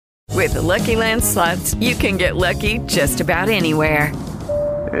With the Lucky Land Slots, you can get lucky just about anywhere.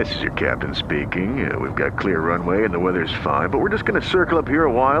 This is your captain speaking. We've got clear runway and the weather's fine, but we're just going to circle up here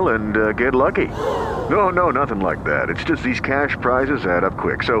a while and get lucky. No, nothing like that. It's just these cash prizes add up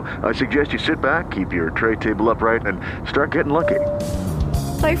quick. So I suggest you sit back, keep your tray table upright, and start getting lucky.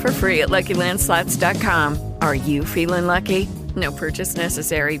 Play for free at LuckyLandSlots.com. Are you feeling lucky? No purchase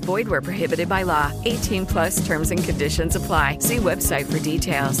necessary. Void where prohibited by law. 18 plus terms and conditions apply. See website for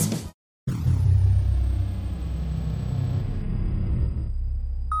details.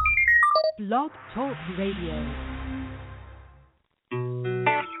 Blog Talk Radio.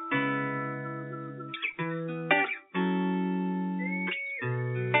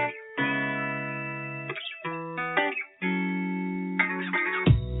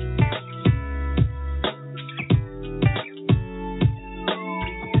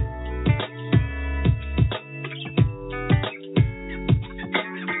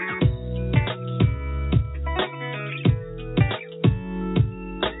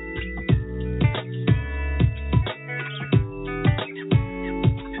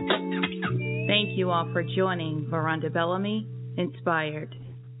 For joining Veronda Bellamy Inspired.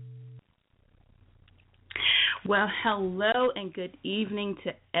 Well, hello and good evening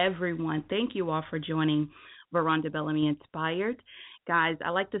to everyone. Thank you all for joining Veronda Bellamy Inspired. Guys, I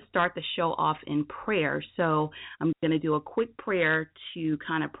like to start the show off in prayer, so I'm going to do a quick prayer to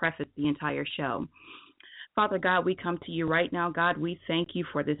kind of preface the entire show. Father God, we come to you right now. God, we thank you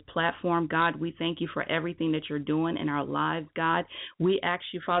for this platform. God, we thank you for everything that you're doing in our lives, God. We ask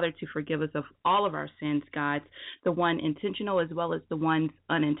you, Father, to forgive us of all of our sins, God, the one intentional as well as the ones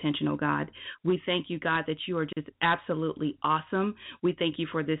unintentional, God. We thank you, God, that you are just absolutely awesome. We thank you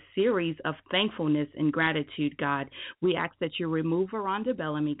for this series of thankfulness and gratitude, God. We ask that you remove Veronda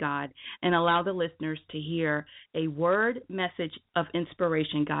Bellamy, God, and allow the listeners to hear a word message of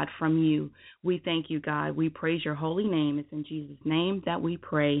inspiration, God, from you. We thank you, God. We praise your holy name. It's in Jesus' name that we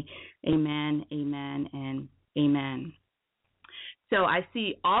pray. Amen, amen, and amen. So I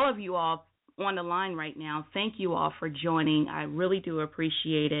see all of you all on the line right now. Thank you all for joining. I really do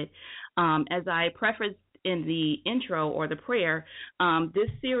appreciate it. As I prefaced in the intro or the prayer, this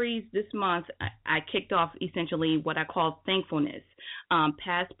series this month, I kicked off essentially what I call thankfulness,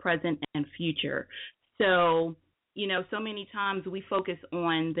 past, present, and future. So, so many times we focus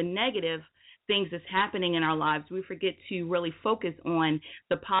on the negative things that's happening in our lives. We forget to really focus on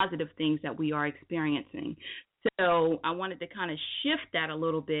the positive things that we are experiencing. So I wanted to kind of shift that a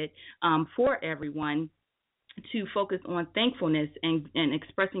little bit for everyone to focus on thankfulness and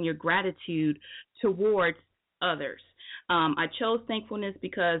expressing your gratitude towards others. I chose thankfulness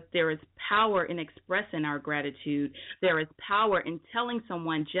because there is power in expressing our gratitude. There is power in telling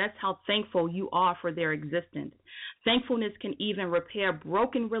someone just how thankful you are for their existence. Thankfulness can even repair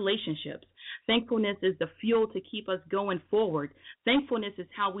broken relationships. Thankfulness is the fuel to keep us going forward. Thankfulness is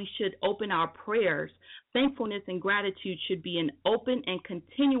how we should open our prayers. Thankfulness and gratitude should be an open and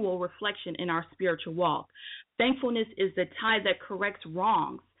continual reflection in our spiritual walk. Thankfulness is the tie that corrects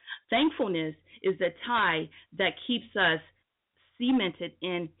wrongs. Thankfulness is the tie that keeps us cemented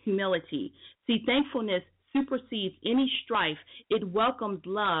in humility. See, thankfulness supersedes any strife. It welcomes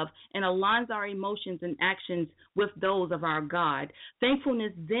love and aligns our emotions and actions with those of our God.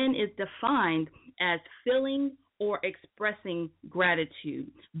 Thankfulness then is defined as feeling or expressing gratitude,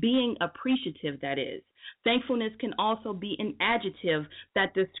 being appreciative, that is. Thankfulness can also be an adjective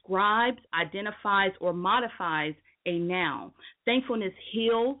that describes, identifies, or modifies a noun. Thankfulness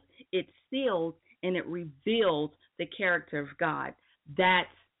heals, it seals, and it reveals the character of God. That's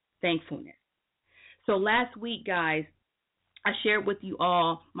thankfulness. So last week, guys, I shared with you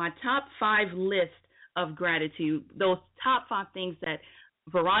all my top 5 list of gratitude, those top 5 things that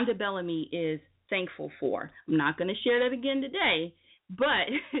Veronda Bellamy is thankful for. I'm not going to share that again today,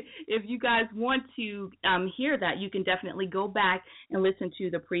 but if you guys want to hear that, you can definitely go back and listen to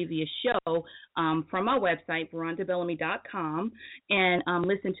the previous show from our website, verondabellamy.com, and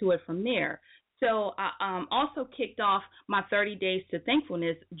listen to it from there. So I also kicked off my 30 Days to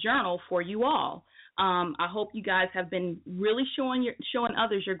Thankfulness journal for you all. I hope you guys have been really showing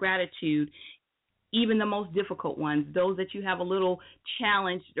others your gratitude, even the most difficult ones, those that you have a little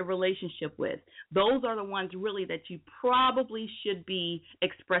challenged relationship with. Those are the ones really that you probably should be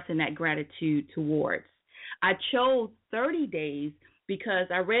expressing that gratitude towards. I chose 30 days because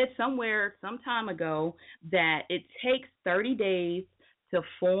I read somewhere some time ago that it takes 30 days to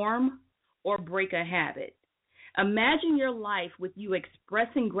form or break a habit. Imagine your life with you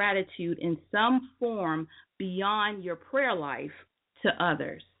expressing gratitude in some form beyond your prayer life to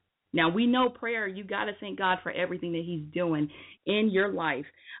others. Now, we know prayer, you got to thank God for everything that he's doing in your life.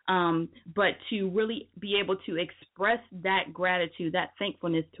 But to really be able to express that gratitude, that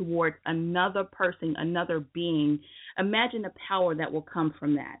thankfulness towards another person, another being, imagine the power that will come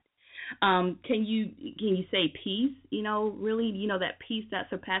from that. Can you say peace? Really, that peace that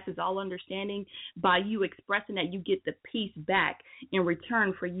surpasses all understanding. By you expressing that, you get the peace back in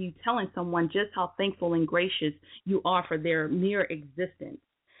return for you telling someone just how thankful and gracious you are for their mere existence.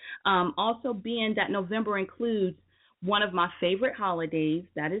 Also, being that November includes one of my favorite holidays,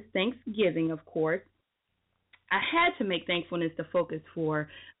 that is Thanksgiving, of course, I had to make thankfulness the focus for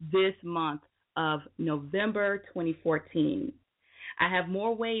this month of November 2014. I have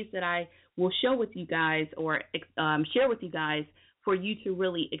more ways that I will show with you guys or share with you guys for you to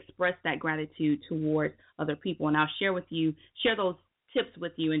really express that gratitude towards other people. And I'll share those tips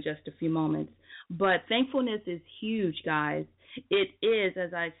with you in just a few moments. But thankfulness is huge, guys. It is,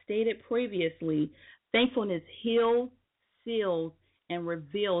 as I stated previously, thankfulness heals, seals, and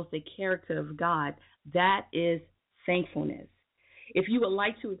reveals the character of God. That is thankfulness. If you would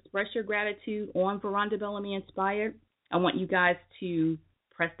like to express your gratitude on Veronda Bellamy Inspired, I want you guys to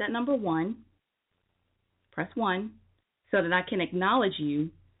press that number 1. Press 1 so that I can acknowledge you.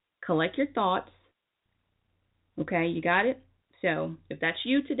 Collect your thoughts. Okay, you got it? So if that's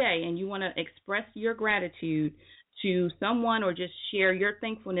you today and you want to express your gratitude to someone or just share your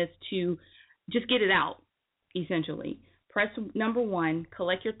thankfulness to just get it out, essentially, press number 1,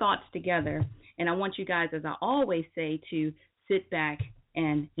 collect your thoughts together, and I want you guys, as I always say, to sit back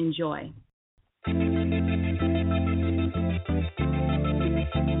and enjoy.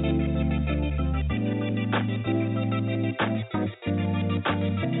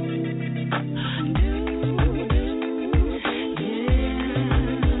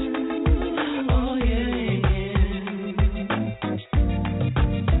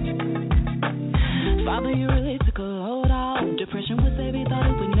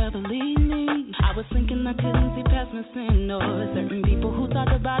 I couldn't see past my sin, or certain people who talk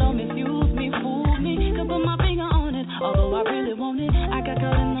about or misuse me, fool me, could put my finger on it, although I really want it. I got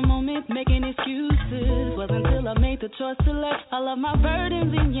caught in the moment, making excuses. Wasn't until I made the choice to let all of my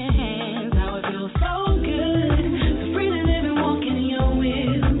burdens in your hands. Now it feels so good to freely live and walk in your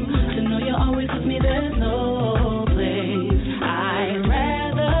will, to know you're always with me, there's no place I'd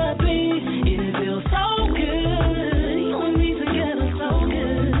rather be. It feels so good, you and me together, so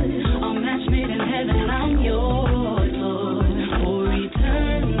good. Our match made in heaven. I'm yours, Lord, for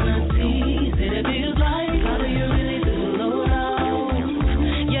eternity. Said it feels like how you really do, Lord.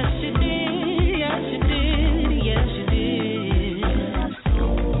 Yes, you did, yes, you did, yes, you did.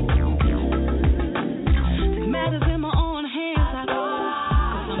 Take matters in my own hands, I go,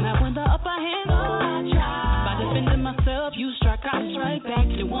 'cause I'm at when the upper hand. By defending myself, you strike, I strike back.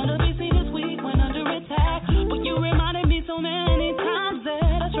 You wanna be seen as weak when under attack, but you reminded me so many times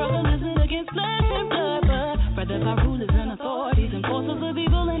that I struggle isn't against flesh and blood, but rather by rulers and authorities and forces of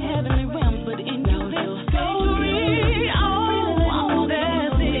evil in heavenly realms. But in you there's victory. Oh,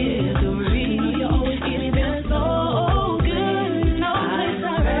 there's victory. You know you're always getting there, so good. No place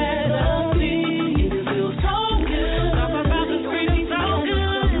I'd rather be. It feels so good. Talk about the freedom, so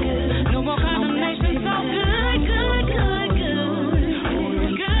good. No more condemnation, so good, good, good, good,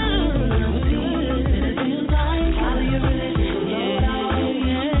 good. It feels like how do you really feel? Yeah.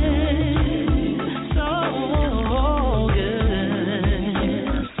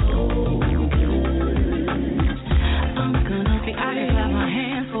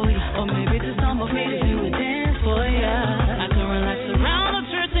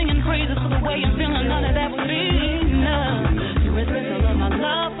 I'm feeling none of that would be enough. You respect all of my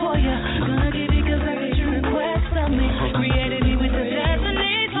love for you. Gonna give you 'cause that's what you request of me. Created me with the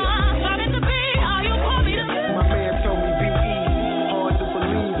destiny, so I'm starting to be all you want me to be. My man told me B.E. Hard to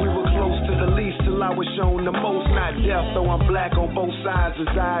believe we were close to the least till I was shown the most. Not deaf, though I'm black on both sides. A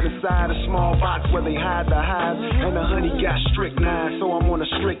side to side, a small box where they hide the hives. And the honey got strychnine, so I'm on a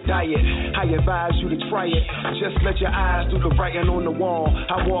strict diet. I advise you to try it. Just let your eyes do the writing on the wall.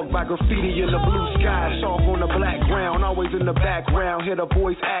 I walk by graffiti in the blue sky, chalk on the black ground, always in the background. Hear the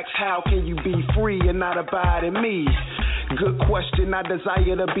voice ask, how can you be free and not abide in me? Good question, I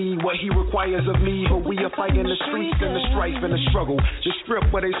desire to be what he requires of me, but we are fighting the streets and the strife and the struggle. The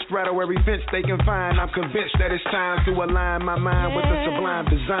strip where they straddle every fence they can find. I'm convinced that it's time to align my mind with the sublime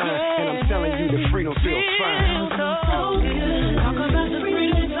design, and I'm telling you the freedom feels fine. So good. Talk about the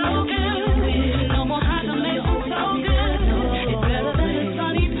freedom, so good. No more condemnation, so good. It's better than the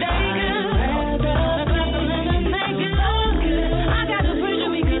sunny day, good. I gotta praise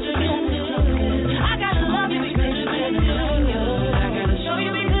you because you've been so good. I gotta love you because you've been so good. I gotta show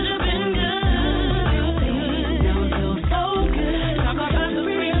you because you've been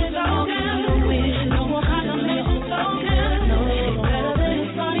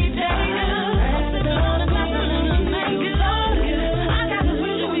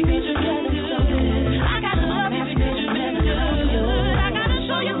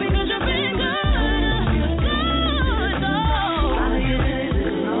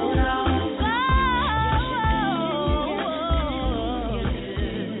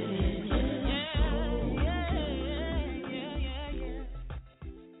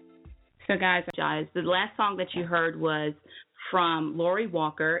So, guys, the last song that you heard was from Lori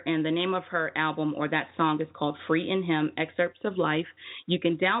Walker, and the name of her album or that song is called Free in Him, Excerpts of Life. You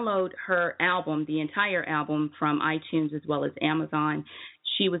can download her album, the entire album, from iTunes as well as Amazon.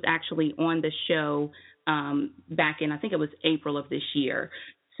 She was actually on the show back in, I think it was April of this year.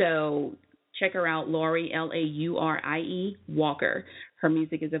 So check her out, Lori, Laurie Walker. Her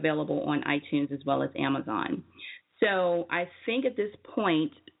music is available on iTunes as well as Amazon. So I think at this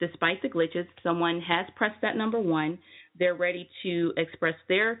point, despite the glitches, someone has pressed that number 1. They're ready to express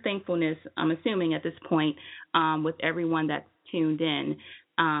their thankfulness, I'm assuming at this point, with everyone that's tuned in.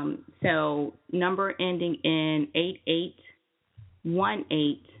 So number ending in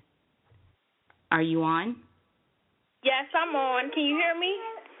 8818. Are you on? Yes, I'm on. Can you hear me?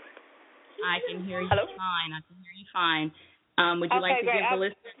 I can hear you Hello? fine. I can hear you fine. Would you like to great. give the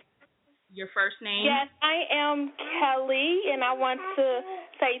listeners your first name? Yes, I am Kelly, and I want to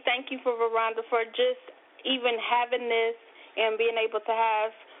say thank you for Veronda for just even having this and being able to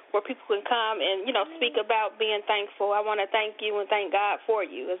have where people can come and, speak about being thankful. I want to thank you and thank God for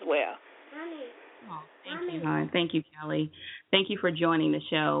you as well. Oh, thank you, hon. Thank you, Kelly. Thank you for joining the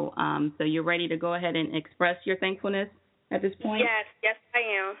show. So you're ready to go ahead and express your thankfulness at this point? Yes, I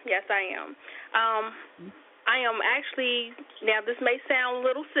am. I am actually, now this may sound a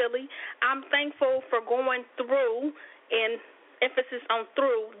little silly, I'm thankful for going through, and emphasis on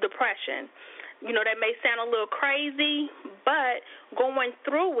through, depression. That may sound a little crazy, but going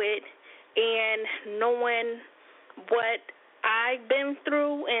through it and knowing what I've been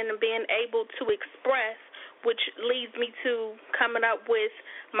through and being able to express, which leads me to coming up with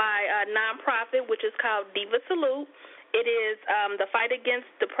my nonprofit, which is called Diva Salute. It is the fight against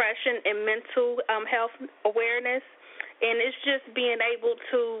depression and mental health awareness, and it's just being able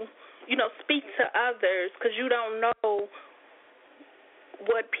to, speak to others because you don't know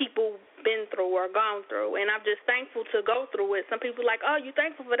what people been through or gone through, and I'm just thankful to go through it. Some people are like, oh, you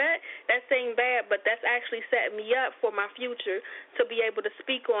thankful for that? That seemed bad, but that's actually set me up for my future to be able to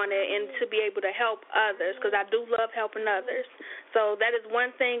speak on it and to be able to help others because I do love helping others. So that is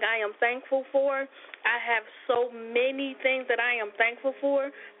one thing I am thankful for. I have so many things that I am thankful for,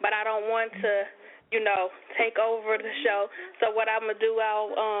 but I don't want to, take over the show. So what I'm going to do,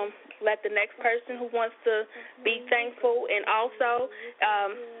 I'll let the next person who wants to be thankful, and also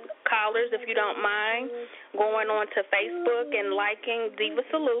callers, if you don't mind, going on to Facebook and liking Diva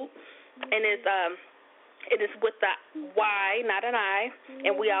Salute, and it is with the Y, not an I,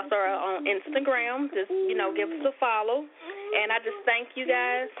 and we also are on Instagram. Just, give us a follow, and I just thank you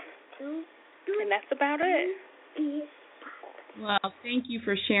guys, and that's about it. Well, thank you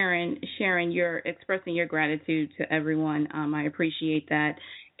for sharing expressing your gratitude to everyone. I appreciate that,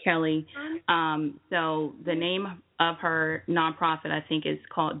 Kelly. So the name of her nonprofit, I think, is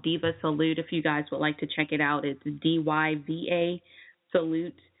called Diva Salute. If you guys would like to check it out, it's DYVA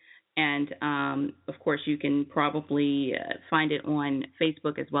Salute. And, of course, you can probably find it on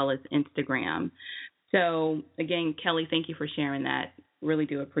Facebook as well as Instagram. So, again, Kelly, thank you for sharing that. Really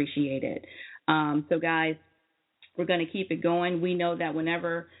do appreciate it. So, guys, we're going to keep it going. We know that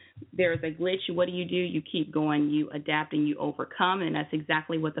whenever there's a glitch, what do? You keep going, you adapt, and you overcome, and that's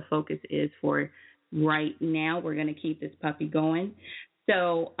exactly what the focus is for right now. We're going to keep this puppy going.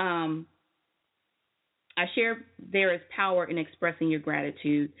 So I share there is power in expressing your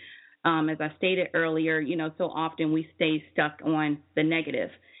gratitude. As I stated earlier, so often we stay stuck on the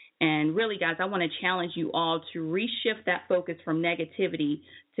negative. And really, guys, I want to challenge you all to reshift that focus from negativity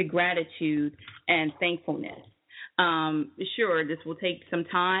to gratitude and thankfulness. Sure, this will take some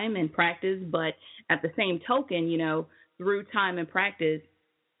time and practice, but at the same token, through time and practice,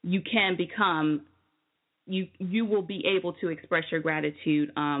 you can become, you will be able to express your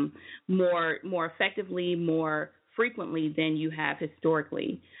gratitude more effectively, more frequently than you have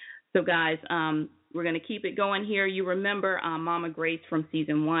historically. So, guys, we're going to keep it going here. You remember Mama Grace from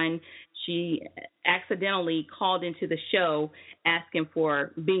season 1. She accidentally called into the show asking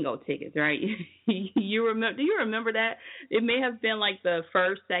for bingo tickets, right? You remember? Do you remember that? It may have been like the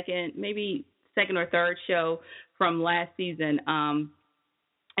first, maybe second or third show from last season.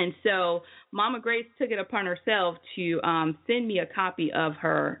 And so Mama Grace took it upon herself to send me a copy of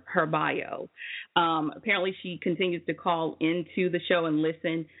her bio. Apparently she continues to call into the show and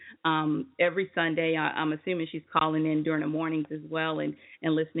listen every Sunday. I'm assuming she's calling in during the mornings as well and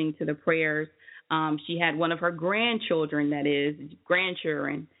listening to the prayers. She had one of her grandchildren,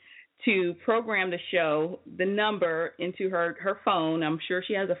 to program the show, the number into her phone. I'm sure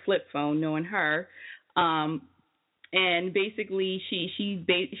she has a flip phone, knowing her. And basically,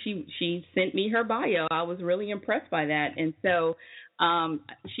 she sent me her bio. I was really impressed by that, and so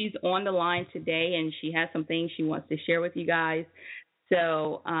She's on the line today, and she has some things she wants to share with you guys.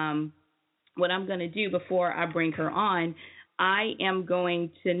 So what I'm going to do before I bring her on, I am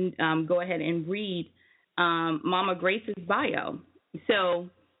going to go ahead and read Mama Grace's bio. So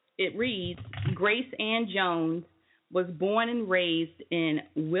it reads, Grace Ann Jones was born and raised in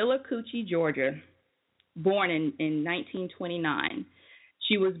Willacoochee, Georgia, born in 1929.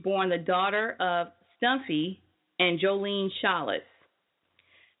 She was born the daughter of Stumpy and Jolene Chalice.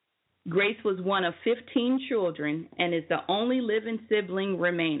 Grace was one of 15 children and is the only living sibling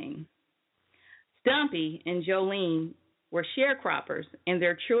remaining. Stumpy and Jolene were sharecroppers, and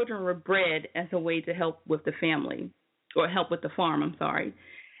their children were bred as a way to help with the family, or help with the farm, I'm sorry.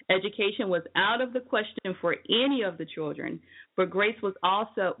 Education was out of the question for any of the children, but Grace was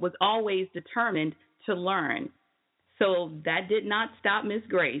always determined to learn. So that did not stop Miss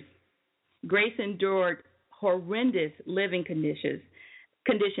Grace. Grace endured horrendous living conditions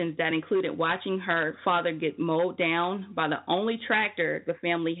that included watching her father get mowed down by the only tractor the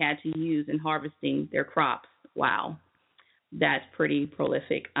family had to use in harvesting their crops. Wow, that's pretty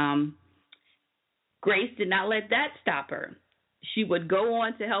prolific. Grace did not let that stop her. She would go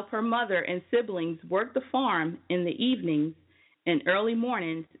on to help her mother and siblings work the farm in the evenings and early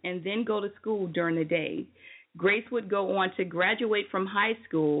mornings, and then go to school during the day. Grace would go on to graduate from high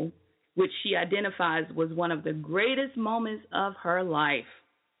school, which she identifies was one of the greatest moments of her life.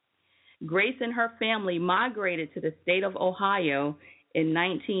 Grace and her family migrated to the state of Ohio in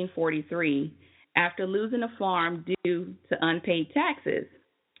 1943 after losing a farm due to unpaid taxes.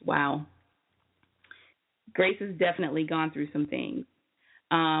 Wow. Grace has definitely gone through some things.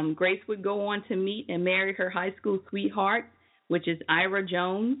 Grace would go on to meet and marry her high school sweetheart, which is Ira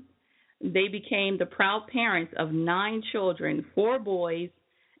Jones. They became the proud parents of 9 children, 4 boys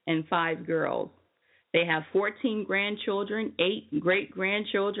and 5 girls. They have 14 grandchildren, 8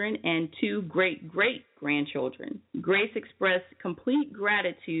 great-grandchildren, and 2 great-great-grandchildren. Grace expressed complete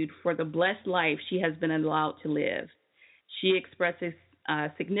gratitude for the blessed life she has been allowed to live. She expresses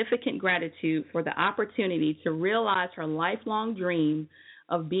significant gratitude for the opportunity to realize her lifelong dream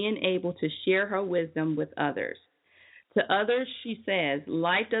of being able to share her wisdom with others. To others, she says,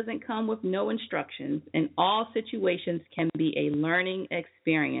 life doesn't come with no instructions, and all situations can be a learning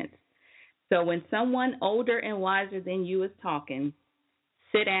experience. So when someone older and wiser than you is talking,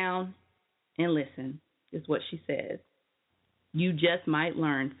 sit down and listen, is what she says. You just might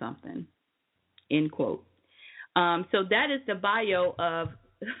learn something, end quote. So that is the bio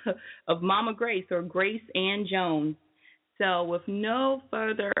of Mama Grace, or Grace Ann Jones. So with no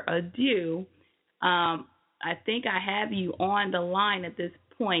further ado, I think I have you on the line at this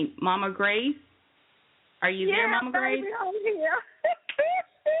point. Mama Grace, are you there, Mama Grace? Yeah, I'm here.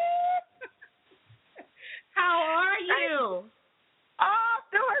 How are you? I'm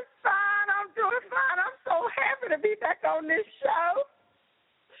doing fine. I'm so happy to be back on this show.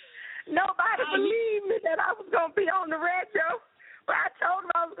 Nobody believed me that I was going to be on the radio, but I told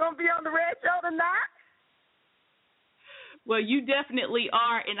them I was going to be on the radio tonight. Well, you definitely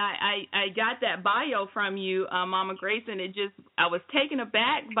are, and I got that bio from you, Mama Grace, and I was taken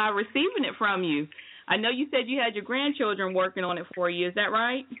aback by receiving it from you. I know you said you had your grandchildren working on it for you. Is that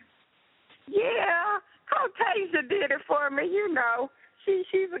right? Yeah, Cotasia did it for me. You know,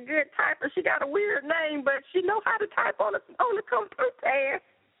 she's a good typer. She got a weird name, but she knows how to type on the computer.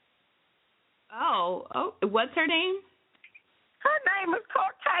 Oh, what's her name? Her name is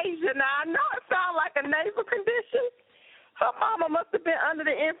Cotasia. Now, I know it sounds like a nasal condition. Her mama must have been under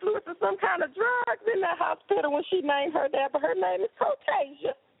the influence of some kind of drugs in that hospital when she named her that, but her name is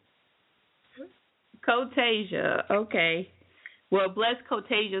Cotasia. Cotasia, okay. Well, bless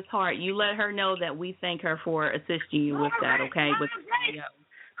Cotasia's heart. You let her know that we thank her for assisting you with that, okay?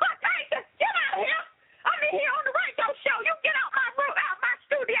 Cotasia, get out of here. I'm in here on the radio show. You get out my room, out my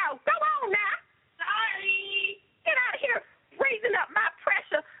studio. Go on now. Sorry. Get out of here, raising up my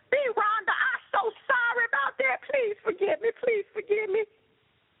pressure. Veronda, I'm so sorry about that. Please forgive me. Please forgive me.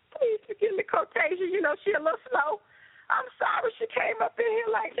 Please forgive me, Cotasia. You know, she a little slow. I'm sorry she came up in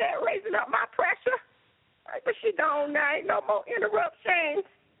here like that, raising up my pressure. But she gone now. Ain't no more interruptions.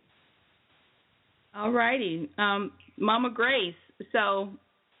 All righty. Mama Grace, so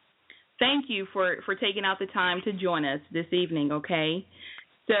thank you for taking out the time to join us this evening, okay?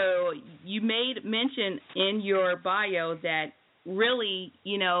 So you made mention in your bio that really,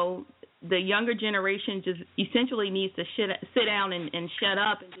 you know, the younger generation just essentially needs to sit down and shut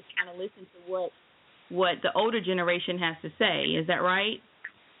up and just kind of listen to what the older generation has to say. Is that right?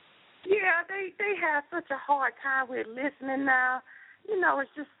 Yeah, they have such a hard time with listening now. You know,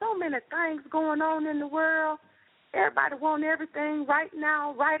 it's just so many things going on in the world. Everybody want everything right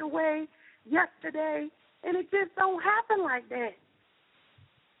now, right away, yesterday, and it just don't happen like that.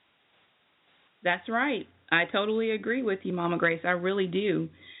 That's right. I totally agree with you, Mama Grace. I really do.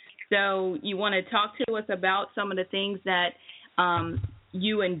 So you want to talk to us about some of the things that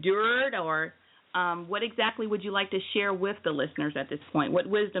you endured, or what exactly would you like to share with the listeners at this point? What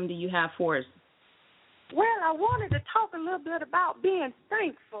wisdom do you have for us? Well, I wanted to talk a little bit about being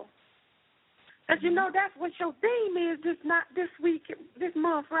thankful. As you know, that's what your theme is this week, this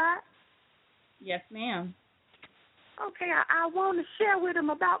month, right? Yes, ma'am. Okay, I want to share with them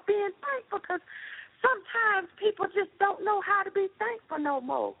about being thankful, because sometimes people just don't know how to be thankful no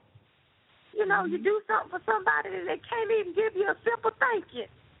more. You know, you do something for somebody and they can't even give you a simple thank you.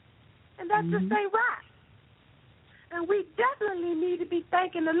 And that just ain't right. And we definitely need to be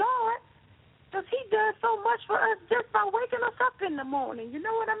thanking the Lord, because he does so much for us just by waking us up in the morning. You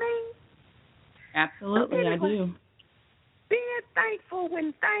know what I mean? Absolutely, so anyway, I do. Being thankful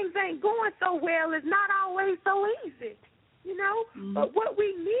when things ain't going so well is not always so easy, you know. But what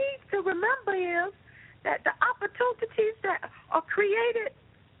we need to remember is that the opportunities that are created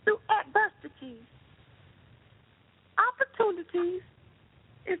through adversities, opportunities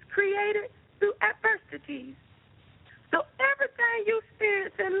is created through adversities. So everything you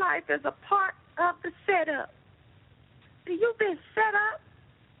experience in life is a part of the setup. See, you've been set up,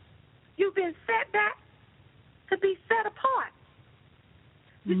 you've been set back to be set apart.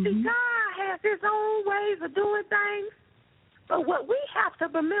 You see, God has his own ways of doing things, but what we have to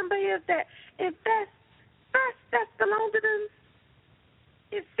remember is that in First Thessalonians,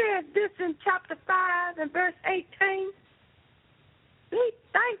 it says this in chapter 5 and verse 18, be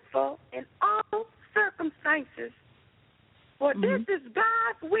thankful in all circumstances, for this is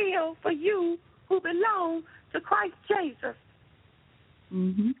God's will for you who belong to Christ Jesus.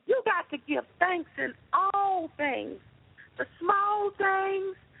 You got to give thanks in all things, the small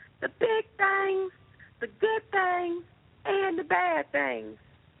things, the big things, the good things, and the bad things.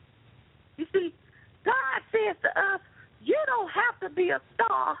 You see, God says to us, you don't have to be a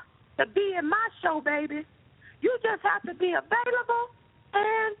star to be in my show, baby. You just have to be available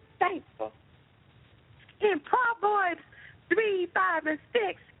and thankful. In Proverbs 3, 5, and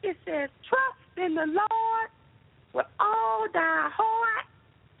 6, it says, trust in the Lord with all thy heart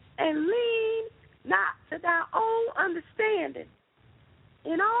and lean not to thy own understanding.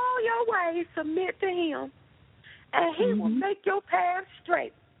 In all your ways submit to him, and he will make your path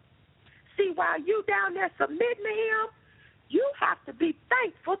straight. See, while you down there submitting to him, you have to be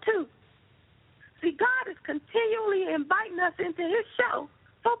thankful too. See, God is continually inviting us into his show,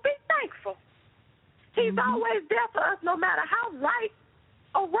 so be thankful. He's always there for us no matter how right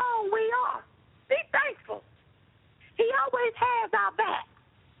or wrong we are. Be thankful. He always has our back.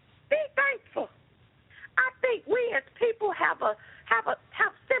 Be thankful. I think we as people have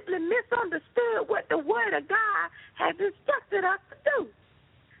simply misunderstood what the Word of God has instructed us to do.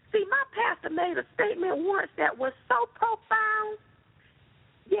 See, my pastor made a statement once that was so profound,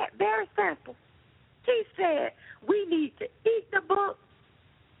 yet very simple. He said, we need to eat the book,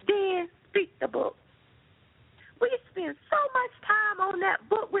 then speak the book. We spend so much time on that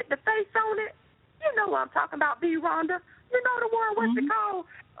book with the face on it. You know what I'm talking about, Veronda. You know the one, what's it called?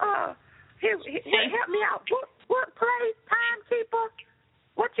 Help me out. Book place, timekeeper.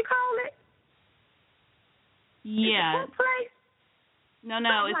 What you call it? Yeah. Book place? No,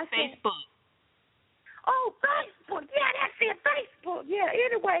 it's like Facebook. That. Oh, Facebook. Yeah, that's it, Facebook. Yeah,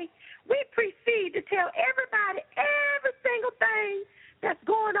 anyway, we proceed to tell everybody every single thing that's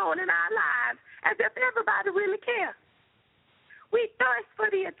going on in our lives as if everybody really cares. We thirst for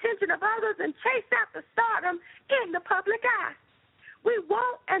the attention of others and chase after stardom in the public eye. We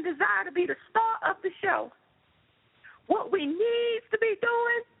want and desire to be the star of the show. What we need to be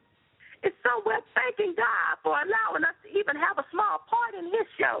doing is somewhere thanking God for allowing us to even have a small part in his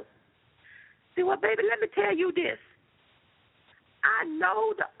show. See, well, baby, let me tell you this. I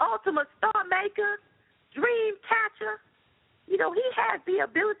know the ultimate star maker, dream catcher, you know, he has the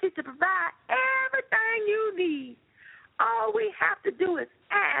ability to provide everything you need. All we have to do is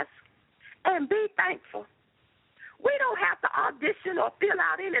ask and be thankful. We don't have to audition or fill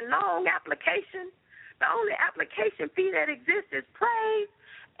out any long application. The only application fee that exists is praise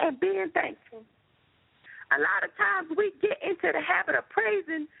and being thankful. A lot of times we get into the habit of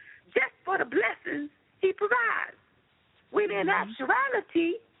praising just for the blessings he provides, when in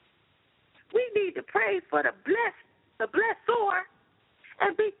actuality, we need to praise for the blessor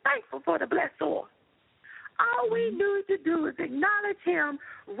and be thankful for the blessor. All we need to do is acknowledge him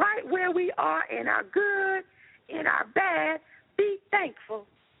right where we are in our good, in our bad, be thankful.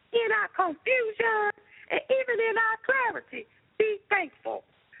 In our confusion And even in our clarity, be thankful.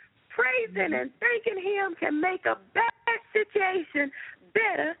 Praising and thanking him can make a bad situation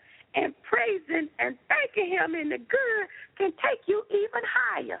better, and praising and thanking him in the good can take you even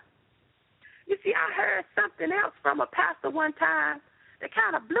higher. You see, I heard something else from a pastor one time that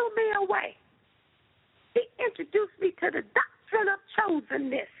kind of blew me away. He introduced me to the doctrine of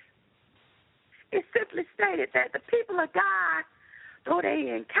chosenness. It simply stated that the people of God, though they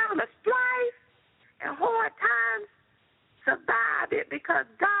encounter strife and hard times, survive it because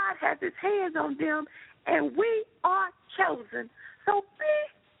God has his hands on them, and we are chosen. So be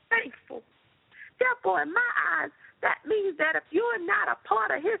thankful. Therefore, in my eyes, that means that if you're not a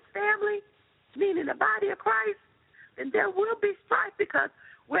part of his family, meaning the body of Christ, then there will be strife, because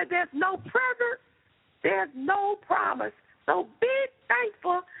where there's no presence, there's no promise. So be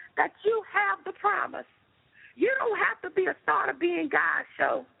thankful that you have the promise. You don't have to be a star to be in God's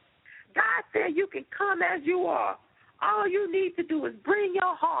show. God said you can come as you are. All you need to do is bring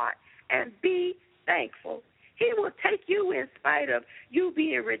your heart and be thankful. He will take you in spite of you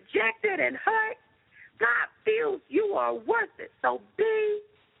being rejected and hurt. God feels you are worth it, so be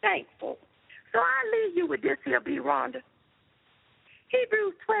thankful. So I leave you with this here, Veronda.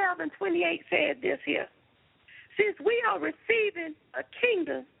 Hebrews 12:28 said this here. Since we are receiving a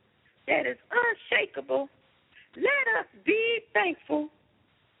kingdom that is unshakable, let us be thankful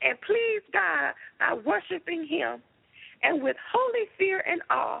and please God by worshiping him and with holy fear and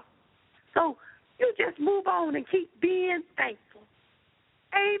awe. So you just move on and keep being thankful.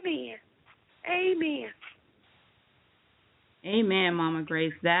 Amen. Amen. Amen, Mama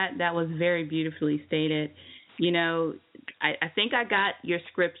Grace. That was very beautifully stated. You know, I think I got your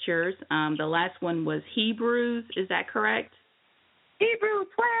scriptures. The last one was Hebrews. Is that correct? Hebrews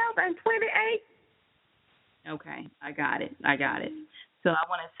 12:28. Okay, I got it. So I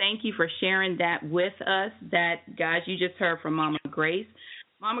want to thank you for sharing that with us. That, guys, you just heard from Mama Grace.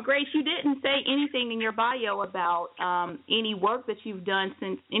 Mama Grace, you didn't say anything in your bio about any work that you've done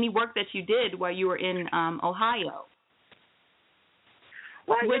any work that you did while you were in Ohio.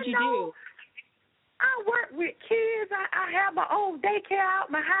 Well, What'd you do? I work with kids. I have my own daycare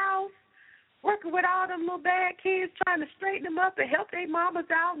out my house, working with all them little bad kids, trying to straighten them up and help their mamas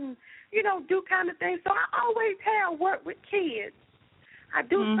out and, do kind of things. So I always have worked with kids. I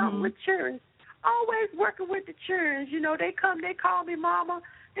do something with children. Always working with the children. They come, they call me mama.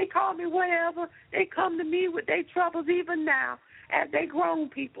 They call me whatever. They come to me with their troubles even now as they grown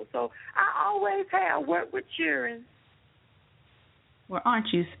people. So I always have worked with children. Well,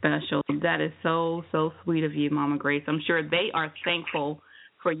 aren't you special? That is so, so sweet of you, Mama Grace. I'm sure they are thankful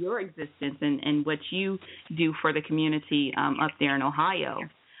for your existence and what you do for the community up there in Ohio.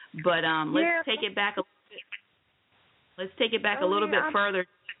 But let's take it back a little bit. Let's take it back a little bit further.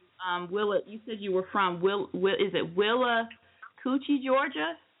 Willa, you said you were from is it Willacoochee,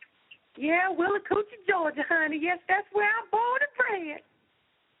 Georgia? Yeah, Willacoochee, Georgia, honey. Yes, that's where I'm born and bred.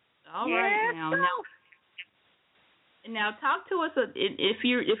 All right, now talk to us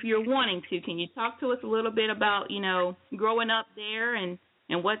if you're wanting to. Can you talk to us a little bit about growing up there and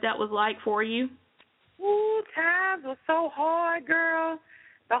what that was like for you? Ooh, times were so hard, girl.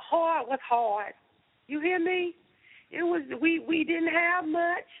 The hard was hard. You hear me? It was we didn't have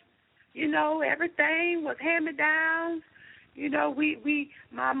much. Everything was hand-me-downs.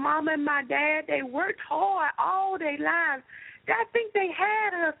 My mom and my dad, they worked hard all their lives. I think they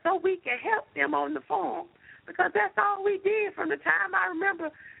had us so we could help them on the farm, because that's all we did from the time I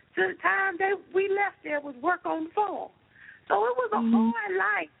remember to the time we left there was work on the farm. So it was a hard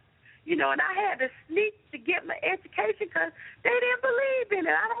life, and I had to sneak to get my education because they didn't believe in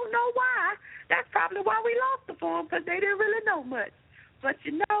it. I don't know why. That's probably why we lost the farm, because they didn't really know much. But,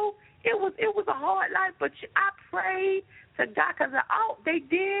 it was a hard life, but I prayed to God because they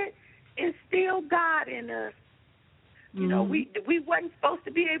did instill God in us. We wasn't supposed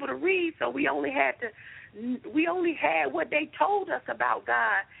to be able to read, so we only had what they told us about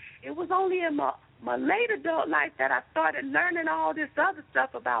God. It was only in my late adult life that I started learning all this other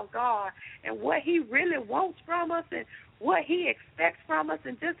stuff about God and what he really wants from us and what he expects from us,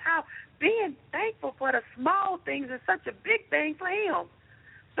 and just how being thankful for the small things is such a big thing for him.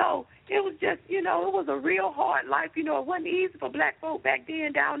 So it was just, it was a real hard life. It wasn't easy for black folk back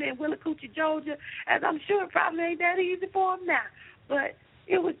then down in Willacoochee, Georgia, as I'm sure it probably ain't that easy for them now. But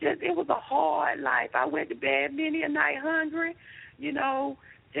it was a hard life. I went to bed many a night hungry,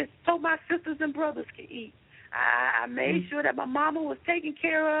 just so my sisters and brothers could eat. I made sure that my mama was taken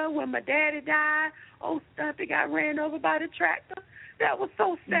care of when my daddy died. Old Stumpy got ran over by the tractor. That was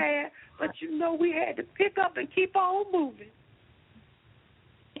so sad. But, we had to pick up and keep on moving.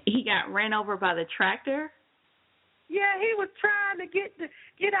 He got ran over by the tractor? Yeah, he was trying to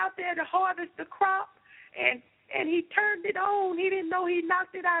get out there to harvest the crop, and he turned it on. He didn't know he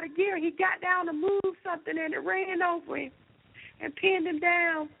knocked it out of gear. He got down to move something, and it ran over him and pinned him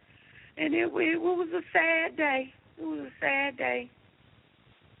down. And it was a sad day. It was a sad day.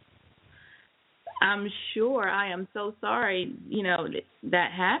 I'm sure. I am so sorry,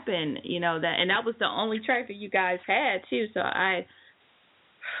 that happened, that was the only tractor you guys had, too. So that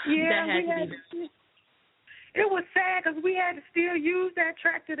had to be. It was sad because we had to still use that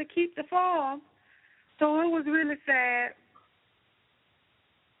tractor to keep the farm. So it was really sad.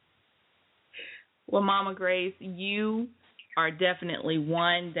 Well, Mama Grace, you are definitely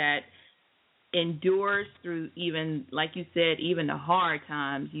one that endures through even, like you said, even the hard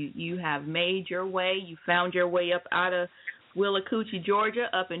times. You have made your way. You found your way up out of Willacoochee, Georgia,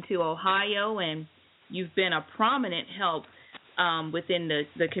 up into Ohio, and you've been a prominent help within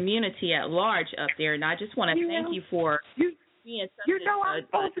the community at large up there. And I just want to thank you for being such I'm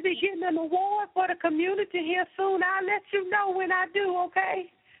supposed to be getting an award for the community here soon. I'll let you know when I do,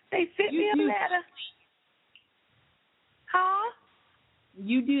 okay? They sent me a letter. Huh?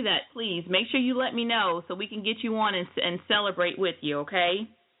 You do that, please. Make sure you let me know so we can get you on and celebrate with you, okay?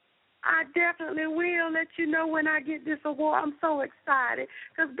 I definitely will let you know when I get this award. I'm so excited.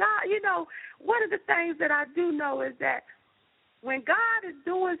 Because God, one of the things that I do know is that when God is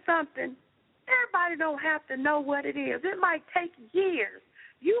doing something, everybody don't have to know what it is. It might take years.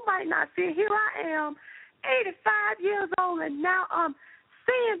 You might not see. Here I am, 85 years old, and now I'm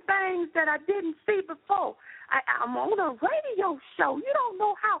seeing things that I didn't see before. I'm on a radio show. You don't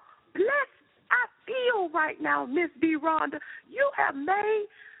know how blessed I feel right now, Miss Veronda. You have made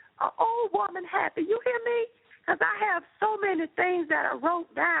an old woman happy. You hear me? Because I have so many things that I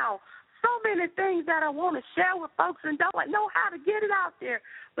wrote down, so many things that I want to share with folks and don't know how to get it out there.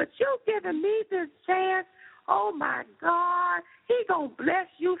 But you giving me this chance, oh, my God. He going to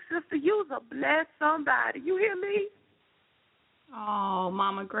bless you, sister. You's a bless somebody. You hear me? Oh,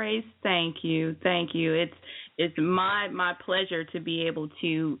 Mama Grace, thank you. Thank you. It's my pleasure to be able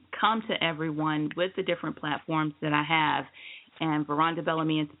to come to everyone with the different platforms that I have. And Veronda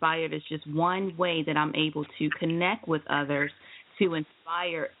Bellamy Inspired is just one way that I'm able to connect with others, to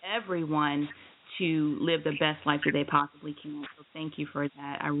inspire everyone to live the best life that they possibly can. So thank you for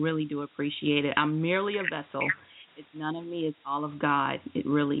that. I really do appreciate it. I'm merely a vessel. It's none of me. It's all of God. It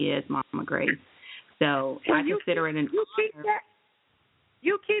really is, Mama Grace. So I consider it an honor.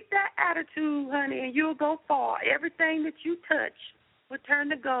 You keep that attitude, honey, and you'll go far. Everything that you touch will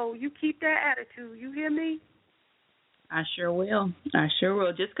turn to gold. You keep that attitude. You hear me? I sure will. I sure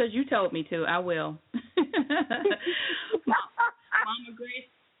will. Just because you told me to, I will. Mama Grace,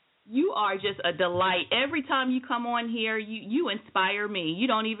 you are just a delight. Every time you come on here, you inspire me. You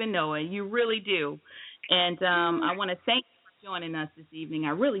don't even know it. You really do. And I want to thank you for joining us this evening.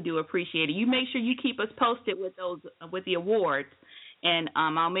 I really do appreciate it. You make sure you keep us posted with the awards. And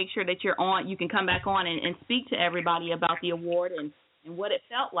I'll make sure that you're on. You can come back on and speak to everybody about the award and what it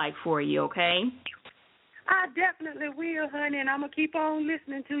felt like for you, okay? I definitely will, honey, and I'm going to keep on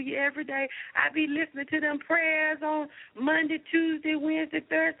listening to you every day. I be listening to them prayers on Monday, Tuesday, Wednesday,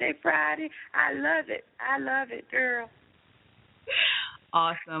 Thursday, Friday. I love it. I love it, girl.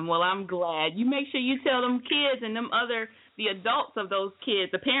 Awesome. Well, I'm glad. You make sure you tell them kids and the adults of those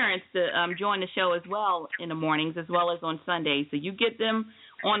kids, the parents, to join the show as well in the mornings as well as on Sundays. So you get them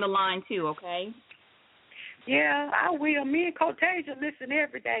on the line too, okay? Yeah, I will. Me and Cotasia listen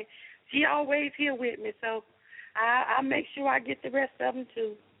every day. She always here with me, so I make sure I get the rest of them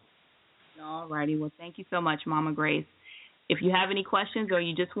too. All righty. Well, thank you so much, Mama Grace. If you have any questions or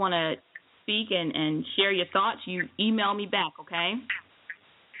you just want to speak and share your thoughts, you email me back, okay?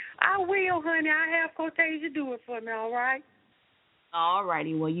 I will, honey. I have Cotasia do it for me, all right? All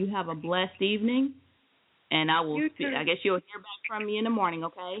righty. Well, you have a blessed evening, and I will see. I guess you'll hear back from me in the morning,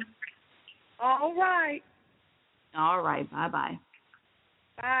 okay? All right. All right. Bye-bye.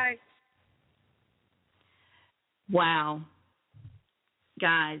 Bye. Wow.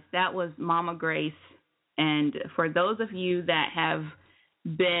 Guys, that was Mama Grace. And for those of you that have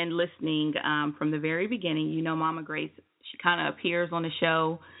been listening from the very beginning, you know Mama Grace, she kind of appears on the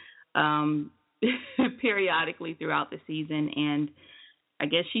show periodically throughout the season, and I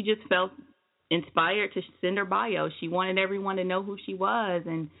guess she just felt inspired to send her bio. She wanted everyone to know who she was,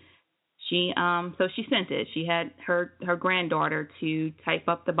 and so she sent it. She had her granddaughter to type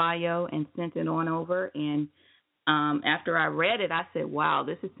up the bio and sent it on over, and after I read it, I said, wow,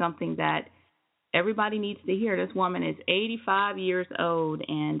 this is something that everybody needs to hear. This woman is 85 years old,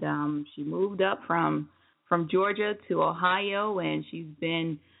 and she moved up from Georgia to Ohio, and she's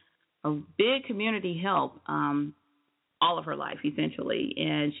been a big community help all of her life, essentially.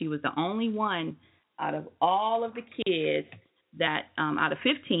 And she was the only one out of all of the kids that, out of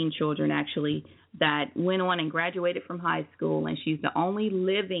 15 children, actually, that went on and graduated from high school. And she's the only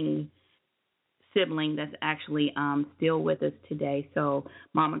living sibling that's actually still with us today. So,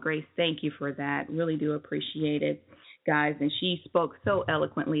 Mama Grace, thank you for that. Really do appreciate it, guys. And she spoke so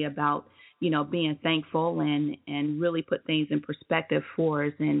eloquently about, being thankful and really put things in perspective for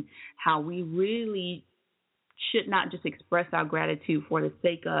us, and how we really should not just express our gratitude for the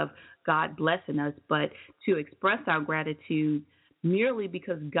sake of God blessing us, but to express our gratitude merely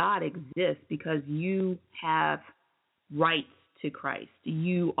because God exists, because you have rights to Christ.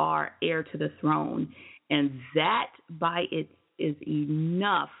 You are heir to the throne. And that by it is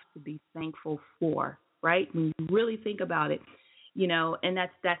enough to be thankful for, right? When you really think about it, and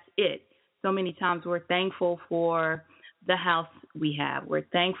that's it. So many times we're thankful for the house we have. We're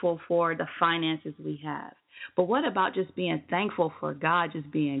thankful for the finances we have. But what about just being thankful for God just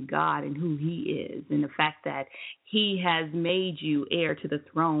being God and who he is, and the fact that he has made you heir to the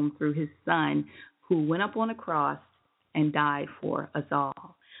throne through his son who went up on a cross and died for us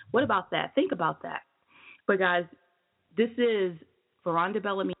all? What about that? Think about that. But guys, this is Veronda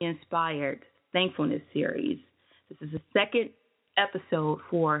Bellamy Inspired Thankfulness series. This is the second episode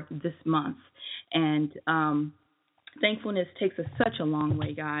for this month. And thankfulness takes us such a long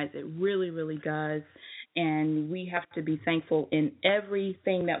way, guys. It really, really does. And we have to be thankful in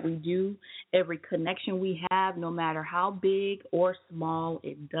everything that we do, every connection we have, no matter how big or small,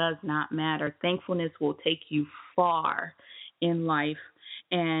 it does not matter. Thankfulness will take you far in life.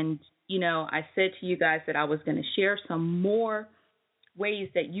 And, I said to you guys that I was going to share some more ways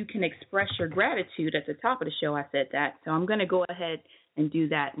that you can express your gratitude. At the top of the show, I said that. So I'm going to go ahead and do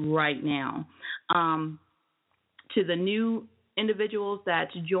that right now. To the new individuals that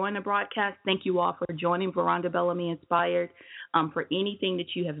join the broadcast, thank you all for joining Veronda Bellamy Inspired. For anything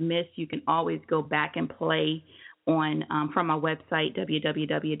that you have missed, you can always go back and play on from our website,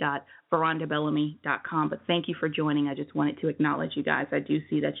 www.verondabellamy.com. But thank you for joining. I just wanted to acknowledge you guys. I do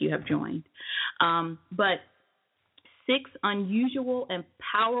see that you have joined. But 6 unusual and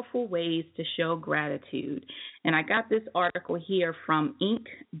powerful ways to show gratitude. And I got this article here from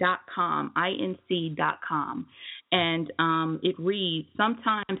inc.com, inc.com. And it reads,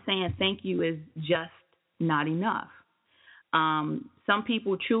 sometimes saying thank you is just not enough. Some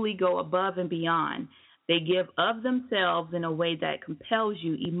people truly go above and beyond. They give of themselves in a way that compels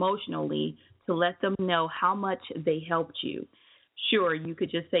you emotionally to let them know how much they helped you. Sure, you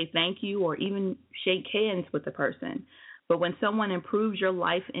could just say thank you or even shake hands with the person. But when someone improves your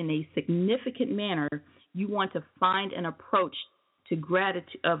life in a significant manner, you want to find an approach to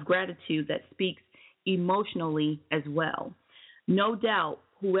gratitude that speaks emotionally as well. No doubt,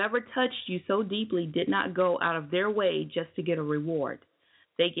 whoever touched you so deeply did not go out of their way just to get a reward.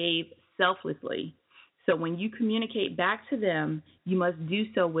 They gave selflessly. So when you communicate back to them, you must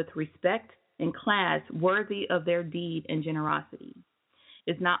do so with respect and class worthy of their deed and generosity.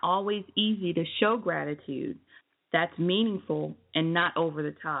 It's not always easy to show gratitude that's meaningful and not over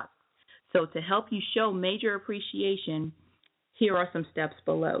the top. So to help you show major appreciation, here are some steps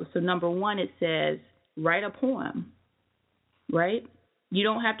below. So number 1, it says, write a poem, right? You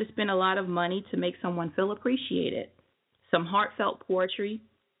don't have to spend a lot of money to make someone feel appreciated. Some heartfelt poetry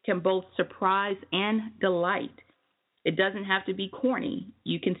can both surprise and delight. It doesn't have to be corny.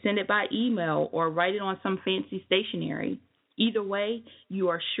 You can send it by email or write it on some fancy stationery. Either way, you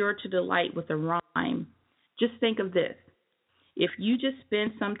are sure to delight with a rhyme. Just think of this. If you just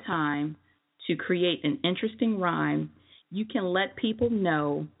spend some time to create an interesting rhyme, you can let people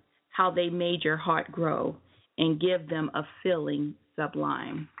know how they made your heart grow and give them a feeling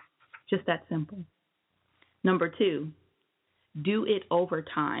sublime. Just that simple. Number 2, do it over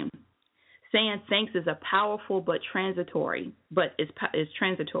time. Saying thanks is a powerful but is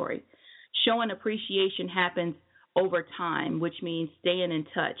transitory. Showing appreciation happens over time, which means staying in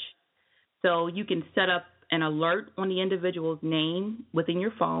touch. So you can set up an alert on the individual's name within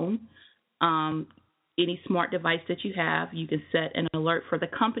your phone. Any smart device that you have, you can set an alert for the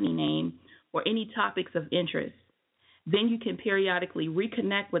company name or any topics of interest. Then you can periodically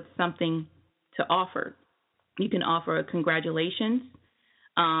reconnect with something to offer. You can offer a congratulations,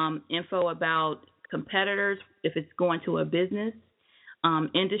 info about competitors if it's going to a business,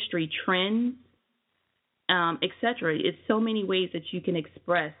 industry trends, etc. It's so many ways that you can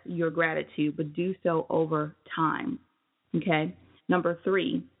express your gratitude, but do so over time. Okay. Number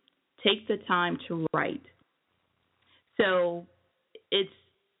 3, take the time to write. So it's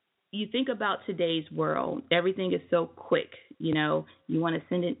you think about today's world, everything is so quick. You know, you want to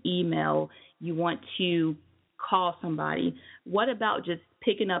send an email, you want to call somebody. What about just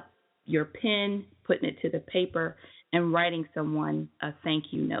picking up your pen, putting it to the paper, and writing someone a thank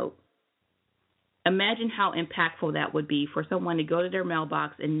you note? Imagine how impactful that would be for someone to go to their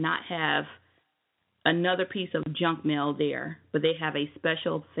mailbox and not have another piece of junk mail there, but they have a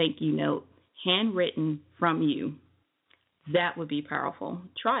special thank you note handwritten from you. That would be powerful.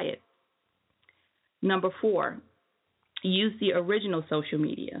 Try it. Number 4, use the original social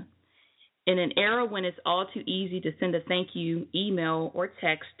media. In an era when it's all too easy to send a thank you email or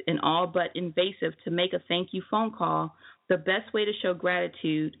text and all but invasive to make a thank you phone call, the best way to show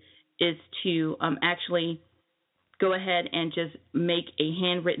gratitude is to actually go ahead and just make a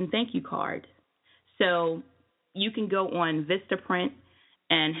handwritten thank you card. So you can go on Vistaprint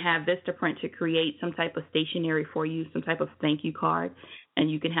and have Vistaprint to create some type of stationery for you, some type of thank you card. And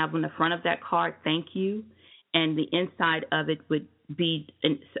you can have on the front of that card, thank you. And the inside of it would be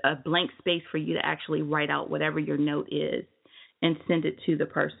a blank space for you to actually write out whatever your note is and send it to the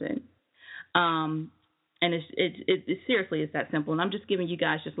person. And it seriously is that simple. And I'm just giving you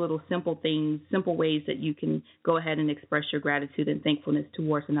guys just little simple things, simple ways that you can go ahead and express your gratitude and thankfulness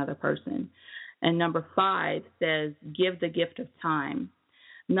towards another person. And number 5 says, give the gift of time.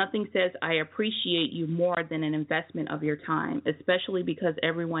 Nothing says I appreciate you more than an investment of your time, especially because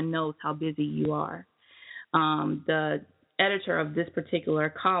everyone knows how busy you are. The editor of this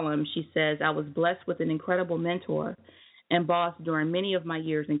particular column, she says, I was blessed with an incredible mentor and boss during many of my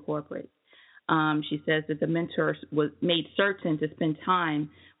years in corporate. She says that the mentor made certain to spend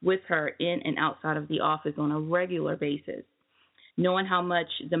time with her in and outside of the office on a regular basis. Knowing how much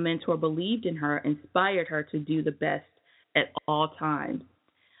the mentor believed in her inspired her to do the best at all times.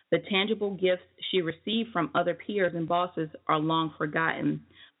 The tangible gifts she received from other peers and bosses are long forgotten,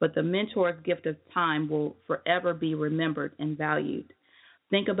 but the mentor's gift of time will forever be remembered and valued.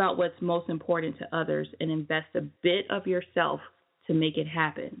 Think about what's most important to others and invest a bit of yourself to make it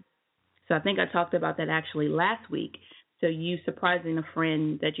happen. So I think I talked about that actually last week. So you surprising a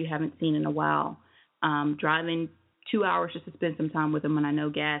friend that you haven't seen in a while, driving 2 hours just to spend some time with them when I know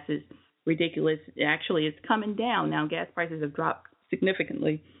gas is ridiculous. Actually, it's coming down now. Gas prices have dropped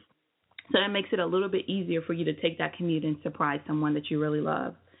significantly. So that makes it a little bit easier for you to take that commute and surprise someone that you really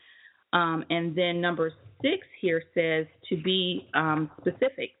love. And then number 6 here says to be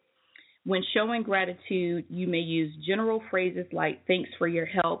specific. When showing gratitude, you may use general phrases like thanks for your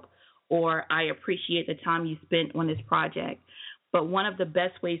help or I appreciate the time you spent on this project. But one of the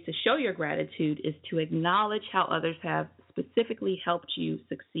best ways to show your gratitude is to acknowledge how others have specifically helped you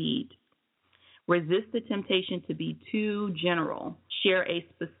succeed. Resist the temptation to be too general. Share a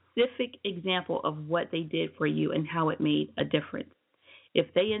specific example of what they did for you and how it made a difference. If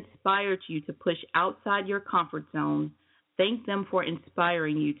they inspired you to push outside your comfort zone, thank them for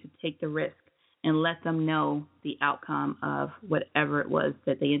inspiring you to take the risk and let them know the outcome of whatever it was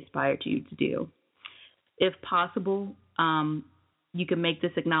that they inspired you to do. If possible, you can make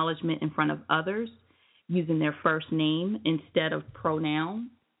this acknowledgement in front of others using their first name instead of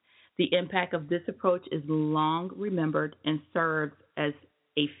pronoun. The impact of this approach is long remembered and serves as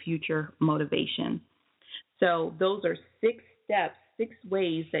a future motivation. So those are 6 steps, 6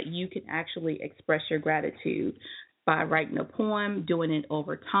 ways that you can actually express your gratitude by writing a poem, doing it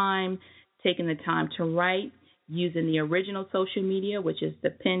over time, taking the time to write, using the original social media, which is the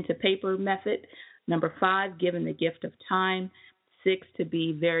pen to paper method. Number 5, giving the gift of time. 6, to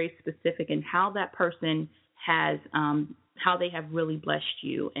be very specific in how that person has, how they have really blessed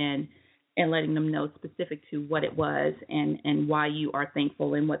you and letting them know specific to what it was and why you are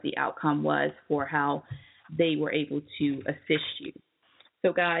thankful and what the outcome was for how they were able to assist you.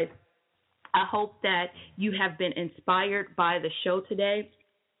 So, guys, I hope that you have been inspired by the show today.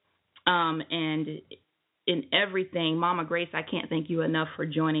 And in everything, Mama Grace, I can't thank you enough for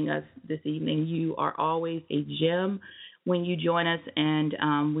joining us this evening. You are always a gem when you join us,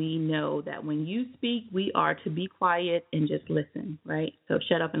 and we know that when you speak, we are to be quiet and just listen, right? So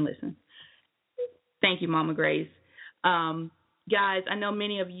shut up and listen. Thank you, Mama Grace. Guys, I know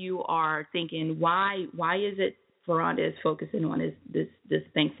many of you are thinking, why is it Veronda is focusing on this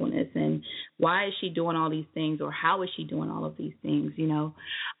thankfulness, and why is she doing all these things, or how is she doing all of these things, you know?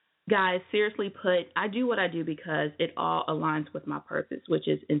 Guys, seriously put, I do what I do because it all aligns with my purpose, which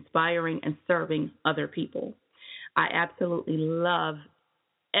is inspiring and serving other people. I absolutely love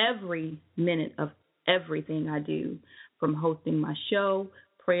every minute of everything I do, from hosting my show,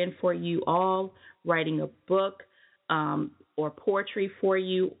 praying for you all, writing a book or poetry for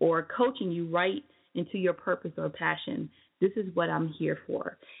you, or coaching you right into your purpose or passion. this is what I'm here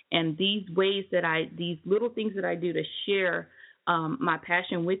for. And these little things that I do to share my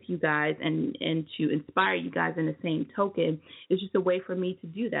passion with you guys and to inspire you guys in the same token is just a way for me to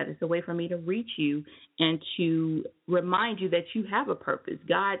do that. It's a way for me to reach you and to remind you that you have a purpose.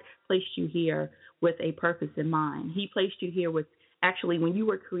 God placed you here with a purpose in mind. He placed you here with, actually, when you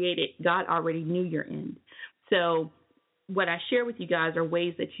were created, God already knew your end. So what I share with you guys are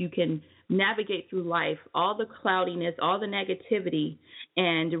ways that you can navigate through life, all the cloudiness, all the negativity,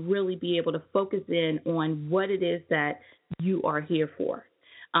 and really be able to focus in on what it is that you are here for.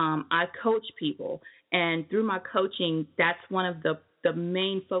 I coach people, and through my coaching, that's one of the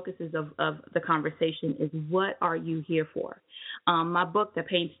main focuses of the conversation is, what are you here for? My book, The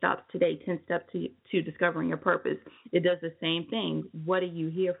Pain Stops Today, 10 Steps to Discovering Your Purpose, it does the same thing. What are you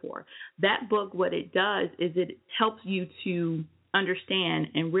here for? That book, what it does is it helps you to understand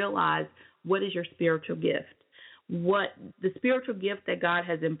and realize what is your spiritual gift. What the spiritual gift that God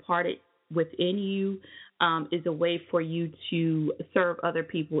has imparted within you is a way for you to serve other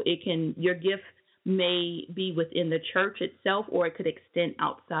people. Your gift may be within the church itself, or it could extend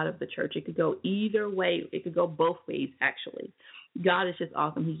outside of the church. It could go either way. It could go both ways, actually. God is just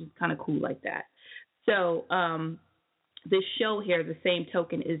awesome. He's just kind of cool like that. So this show here, the same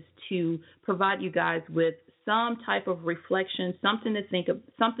token, is to provide you guys with some type of reflection, something to think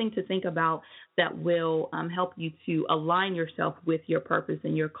about that will help you to align yourself with your purpose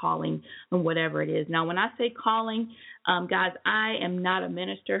and your calling and whatever it is. Now, when I say calling, guys, I am not a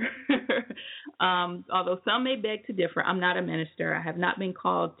minister. Although some may beg to differ, I'm not a minister. I have not been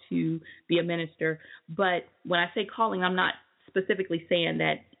called to be a minister. But when I say calling, I'm not specifically saying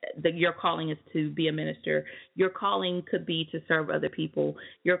that your calling is to be a minister. Your calling could be to serve other people.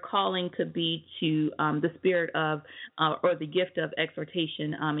 Your calling could be to the spirit of or the gift of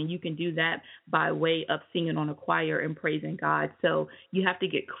exhortation, and you can do that by way of singing on a choir and praising God. So you have to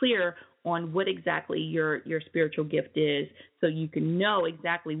get clear on what exactly your spiritual gift is, so you can know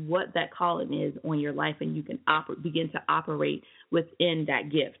exactly what that calling is on your life, and you can begin to operate within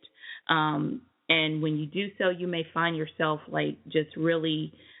that gift. And when you do so, you may find yourself like just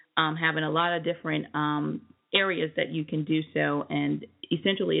really having a lot of different areas that you can do so. And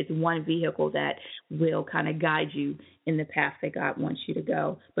essentially it's one vehicle that will kind of guide you in the path that God wants you to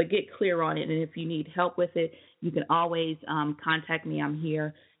go. But get clear on it. And if you need help with it, you can always contact me. I'm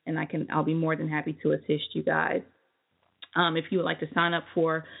here, and I'll be more than happy to assist you guys. If you would like to sign up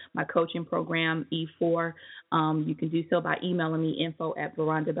for my coaching program, E4, you can do so by emailing me,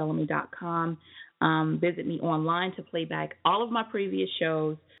 info@verondabellamy.com. Visit me online to play back all of my previous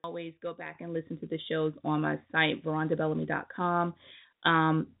shows. Always go back and listen to the shows on my site, verondabellamy.com.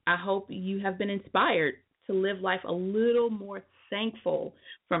 I hope you have been inspired to live life a little more thankful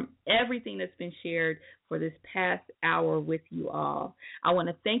from everything that's been shared for this past hour with you all. I want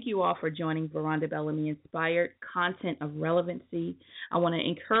to thank you all for joining Veronda Bellamy Inspired, Content of Relevancy. I want to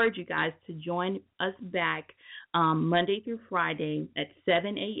encourage you guys to join us back Monday through Friday at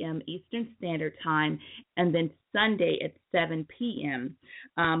 7 a.m. Eastern Standard Time, and then Sunday at 7 p.m.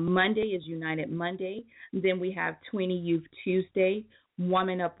 Monday is United Monday. Then we have Tweeny Youth Tuesday,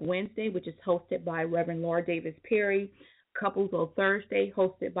 Woman Up Wednesday, which is hosted by Reverend Laura Davis Perry. Couples on Thursday,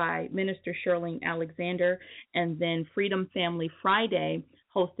 hosted by Minister Shirlene Alexander, and then Freedom Family Friday,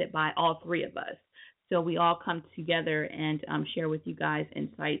 hosted by all three of us. So we all come together and share with you guys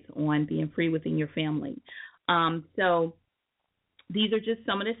insights on being free within your family. So these are just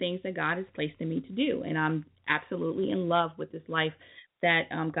some of the things that God has placed in me to do, and I'm absolutely in love with this life that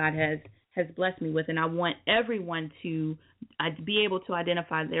God has blessed me with, and I want everyone to be able to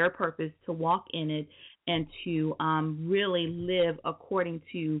identify their purpose, to walk in it, and to really live according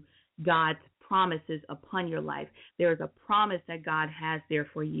to God's promises upon your life. There is a promise that God has there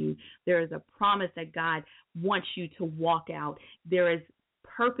for you. There is a promise that God wants you to walk out. There is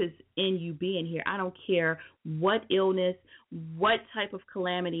purpose in you being here. I don't care what illness, what type of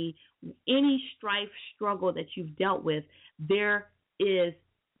calamity, any strife, struggle that you've dealt with, there is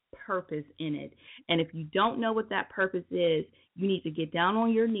purpose in it. And if you don't know what that purpose is, you need to get down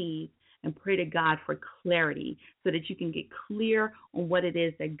on your knees and pray to God for clarity so that you can get clear on what it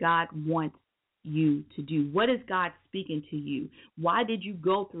is that God wants you to do. What is God speaking to you? Why did you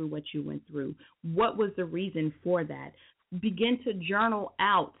go through what you went through? What was the reason for that? Begin to journal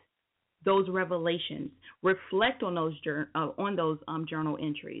out those revelations. Reflect on those journal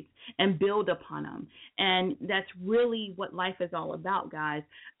entries and build upon them. And that's really what life is all about, guys.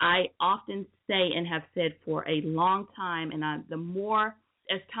 I often say and have said for a long time, and the more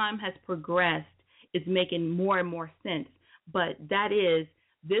as time has progressed, it's making more and more sense. But that is,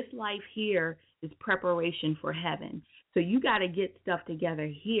 this life here is preparation for heaven. So you got to get stuff together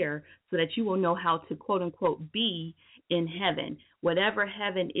here so that you will know how to, quote unquote, be in heaven. Whatever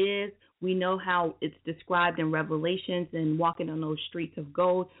heaven is, we know how it's described in Revelations and walking on those streets of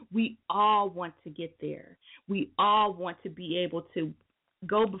gold. We all want to get there. We all want to be able to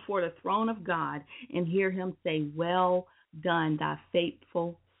go before the throne of God and hear him say, well done, thy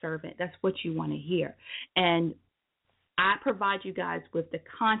faithful servant. That's what you want to hear. And I provide you guys with the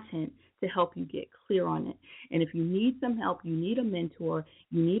content to help you get clear on it. And if you need some help, you need a mentor,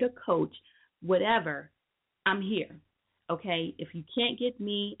 you need a coach, whatever, I'm here. Okay, if you can't get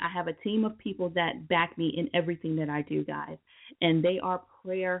me, I have a team of people that back me in everything that I do, guys. And they are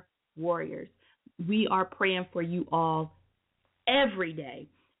prayer warriors. We are praying for you all every day,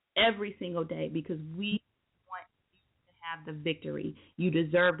 every single day, because we want you to have the victory. You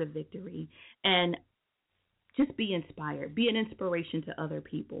deserve the victory. And just be inspired. Be an inspiration to other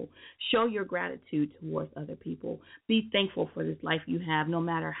people. Show your gratitude towards other people. Be thankful for this life you have, no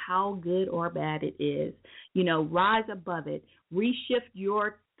matter how good or bad it is. You know, rise above it. Reshift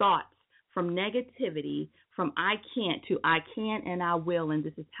your thoughts from negativity, from I can't to I can and I will, and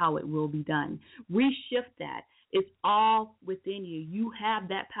this is how it will be done. Reshift that. It's all within you. You have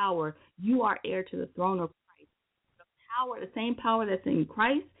that power. You are heir to the throne of Christ. The power, the same power that's in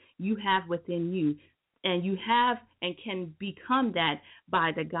Christ, you have within you. And you have and can become that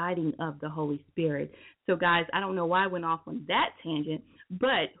by the guiding of the Holy Spirit. So, guys, I don't know why I went off on that tangent,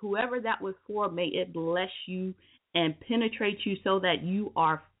 but whoever that was for, may it bless you and penetrate you so that you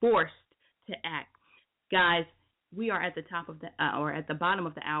are forced to act. Guys, we are at the top of the or at the bottom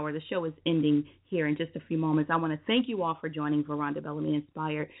of the hour. The show is ending here in just a few moments. I want to thank you all for joining Veronda Bellamy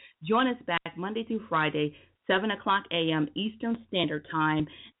Inspired. Join us back Monday through Friday, 7 o'clock a.m. Eastern Standard Time,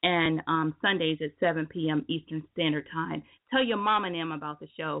 and Sundays at 7 p.m. Eastern Standard Time. Tell your mom and them about the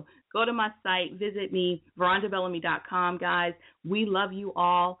show. Go to my site. Visit me, verondabellamy.com, guys. We love you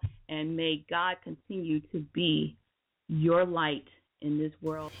all, and may God continue to be your light in this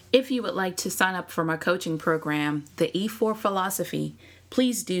world. If you would like to sign up for my coaching program, the E4 Philosophy,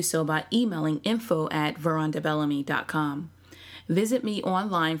 please do so by emailing info@verondabellamy.com. Visit me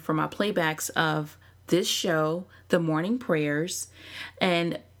online for my playbacks of this show, the morning prayers,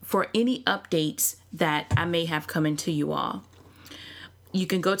 and for any updates that I may have coming to you all. You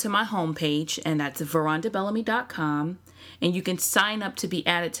can go to my homepage, and that's verondabellamy.com, and you can sign up to be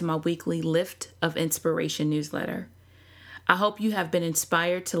added to my weekly Lift of Inspiration newsletter. I hope you have been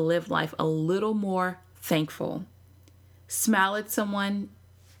inspired to live life a little more thankful. Smile at someone,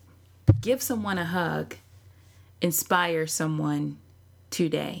 give someone a hug, inspire someone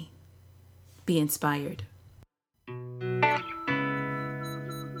today. Be inspired.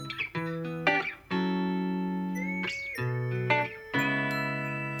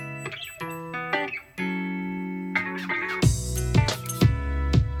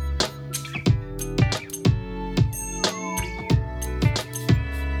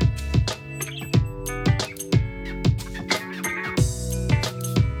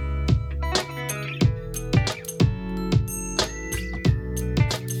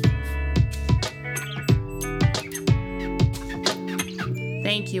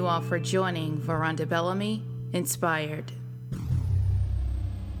 Thank you all for joining Veronda Bellamy Inspired.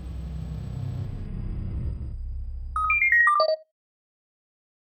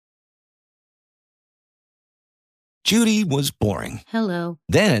 Judy was boring. Hello.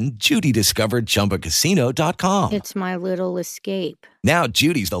 Then Judy discovered ChumbaCasino.com. It's my little escape. Now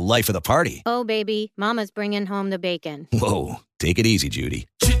Judy's the life of the party. Oh, baby, mama's bringing home the bacon. Whoa, take it easy, Judy.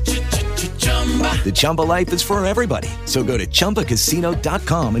 The Chumba life is for everybody. So go to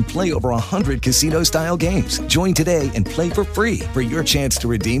ChumbaCasino.com and play over 100 casino-style games. Join today and play for free for your chance to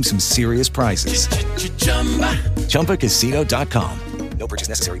redeem some serious prizes. ChumbaCasino.com. No purchase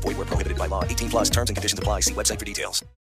necessary. Void where prohibited by law. 18+ terms and conditions apply. See website for details.